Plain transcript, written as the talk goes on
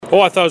Oh,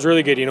 I thought it was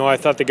really good. I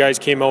thought the guys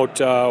came out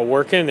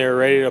working. They were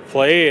ready to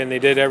play, and they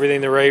did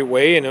everything the right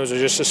way, and it was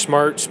just a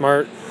smart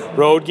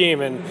road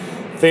game. And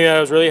the thing that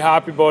I was really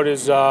happy about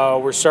is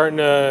we're starting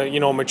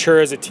to, mature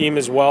as a team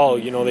as well.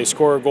 They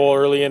score a goal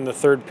early in the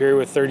third period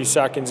with 30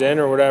 seconds in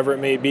or whatever it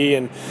may be,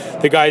 and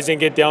the guys didn't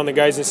get down. The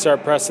guys didn't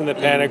start pressing the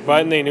panic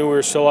button. They knew we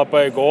were still up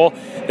by a goal.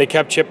 They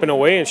kept chipping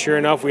away, and sure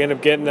enough, we ended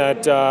up getting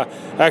that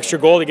extra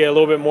goal to get a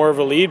little bit more of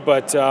a lead,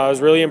 but I was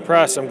really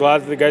impressed. I'm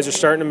glad that the guys are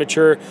starting to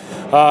mature.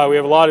 We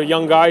have a lot of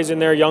young guys in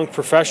there, young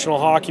professional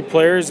hockey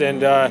players,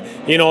 and,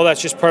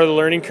 that's just part of the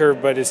learning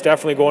curve, but it's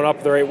definitely going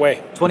up the right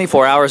way.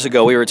 24 hours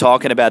ago, we were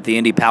talking about the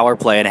Indy power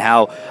play and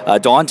how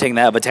daunting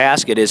of a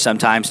task it is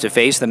sometimes to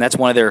face them. That's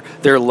one of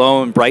their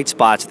lone bright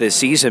spots this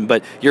season,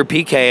 but your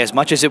PK, as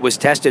much as it was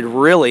tested,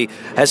 really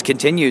has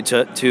continued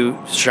to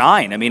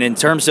shine. I mean, in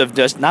terms of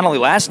just not only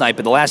last night,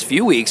 but the last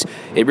few weeks,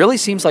 it really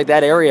seems like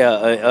that area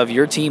of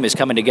your team is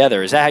coming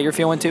together. Is that how you're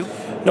feeling too?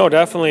 No,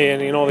 definitely,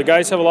 and the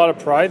guys have a lot of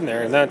pride in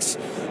there, and that's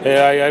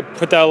I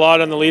put that a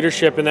lot on the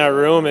leadership in that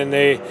room, and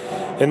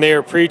they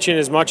are preaching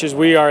as much as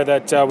we are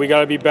that we got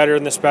to be better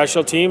in the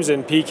special teams,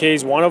 and PK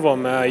is one of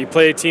them. You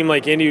play a team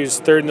like Indy, who's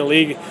third in the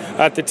league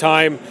at the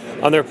time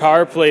on their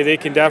power play. They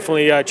can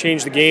definitely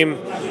change the game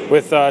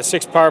with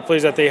 6 power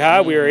plays that they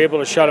had. We were able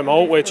to shut them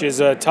out, which is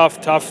a tough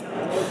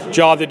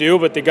job to do,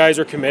 but the guys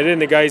were committed,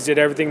 and the guys did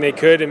everything they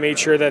could and made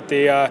sure that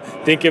they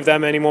didn't give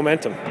them any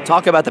momentum.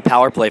 Talk about the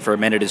power play for a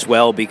minute as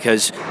well,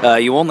 because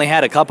you only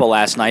had a couple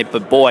last night,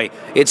 but boy,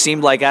 it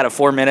seemed like out of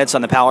 4 minutes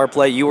on the power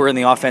play, you were in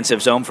the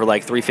offensive zone for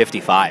like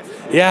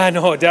 355. Yeah,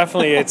 no,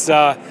 definitely. It's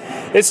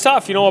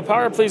tough. A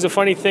power play is a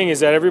funny thing,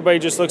 is that everybody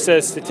just looks at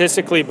it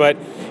statistically, but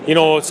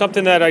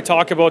something that I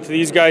talk about to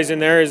these guys in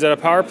there is that a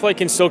power play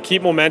can still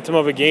keep momentum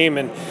of a game,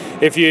 and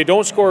if you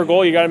don't score a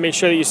goal, you got to make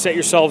sure that you set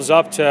yourselves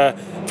up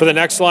for the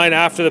next line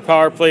after the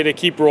power play to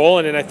keep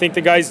rolling, and I think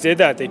the guys did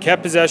that. They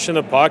kept possession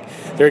of the puck.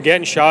 They're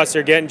getting shots.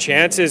 They're getting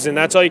chances, and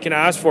that's all you can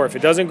ask for. If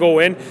it doesn't go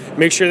in,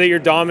 make sure that you're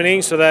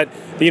dominating so that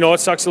it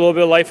sucks a little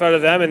bit of life out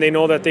of them, and they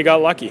know that they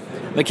got lucky.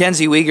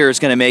 Mackenzie Weegar is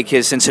going to make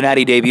his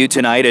Cincinnati debut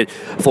tonight at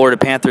Florida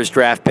Panthers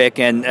draft pick,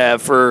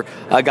 and for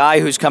a guy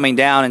who's coming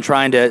down and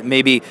trying to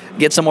maybe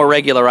get some more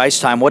regular ice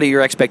time, what are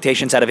your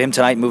expectations out of him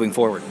tonight moving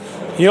forward?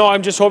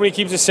 I'm just hoping he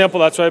keeps it simple.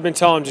 That's what I've been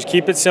telling him. Just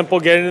keep it simple,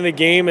 get into the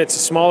game. It's a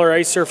smaller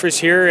ice surface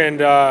here,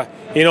 and,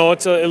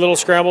 it's a little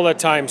scrambled at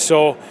times.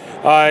 So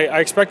I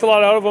expect a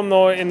lot out of him,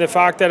 though, in the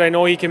fact that I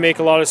know he can make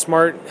a lot of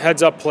smart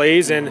heads-up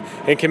plays and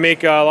can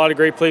make a lot of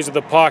great plays with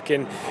the puck.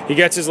 And he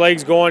gets his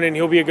legs going, and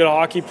he'll be a good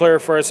hockey player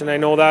for us. And I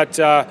know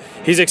that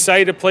he's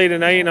excited to play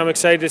tonight, and I'm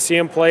excited to see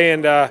him play.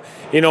 And,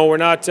 we're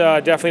not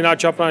definitely not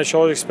jumping on his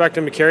shoulders, expect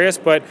him to carry us,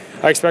 but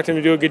I expect him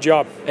to do a good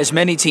job. As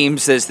many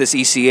teams as this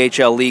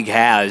ECHL league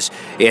has,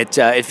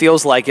 it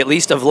feels like, at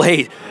least of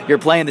late, you're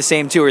playing the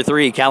same 2 or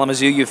 3.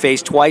 Kalamazoo you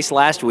faced twice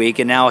last week,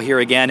 and now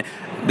here again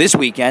this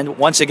weekend,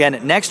 once again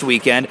next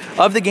weekend.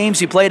 Of the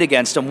games you played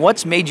against them,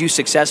 what's made you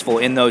successful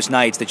in those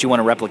nights that you want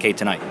to replicate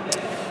tonight?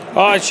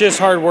 Oh, it's just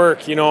hard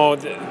work.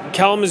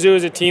 Kalamazoo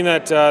is a team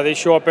that they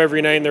show up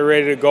every night and they're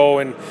ready to go,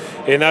 and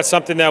that's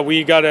something that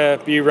we got to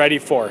be ready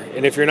for.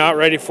 And if you're not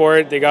ready for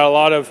it, they got a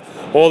lot of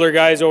older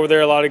guys over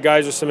there, a lot of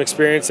guys with some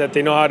experience that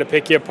they know how to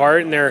pick you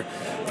apart, and they're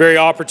very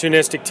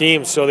opportunistic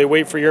teams, so they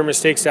wait for your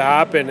mistakes to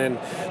happen, and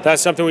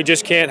that's something we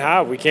just can't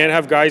have. We can't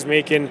have guys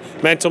making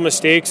mental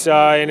mistakes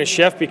in a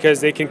shift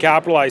because they can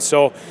capitalize.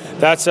 So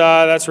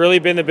that's really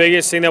been the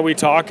biggest thing that we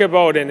talk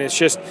about, and it's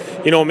just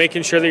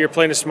making sure that you're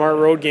playing a smart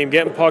road game,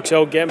 getting pucks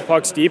out, getting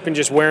pucks deep, and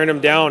just wearing them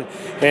down.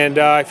 And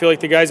I feel like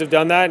the guys have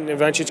done that, and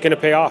eventually it's going to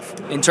pay off.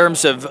 In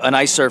terms of an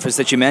ice surface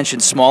that you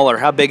mentioned, smaller,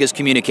 how big is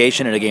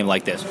communication in a game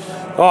like this?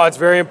 Oh, it's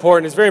very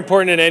important. It's very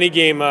important in any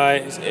game.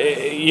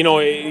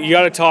 You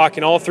got to talk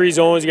in all 3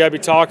 zones. You got to be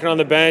talking on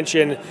the bench,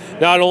 and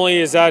not only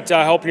is that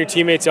helping your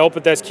teammates out,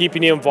 but that's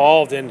keeping you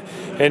involved. And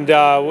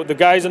the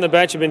guys on the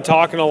bench have been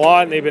talking a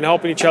lot, and they've been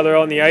helping each other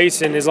out on the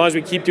ice. And as long as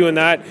we keep doing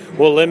that,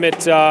 we'll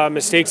limit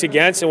mistakes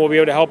against, and we'll be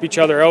able to help each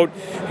other out.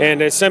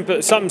 And it's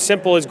something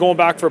simple as going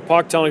back for a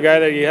puck, telling a guy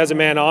that he has a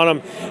man on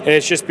him, and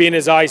it's just being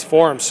his eyes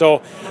for him.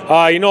 So,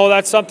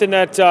 that's something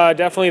that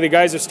definitely the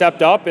guys have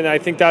stepped up, and I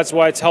think that's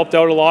why it's helped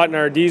out a lot in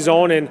our D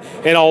zone and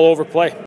all over play.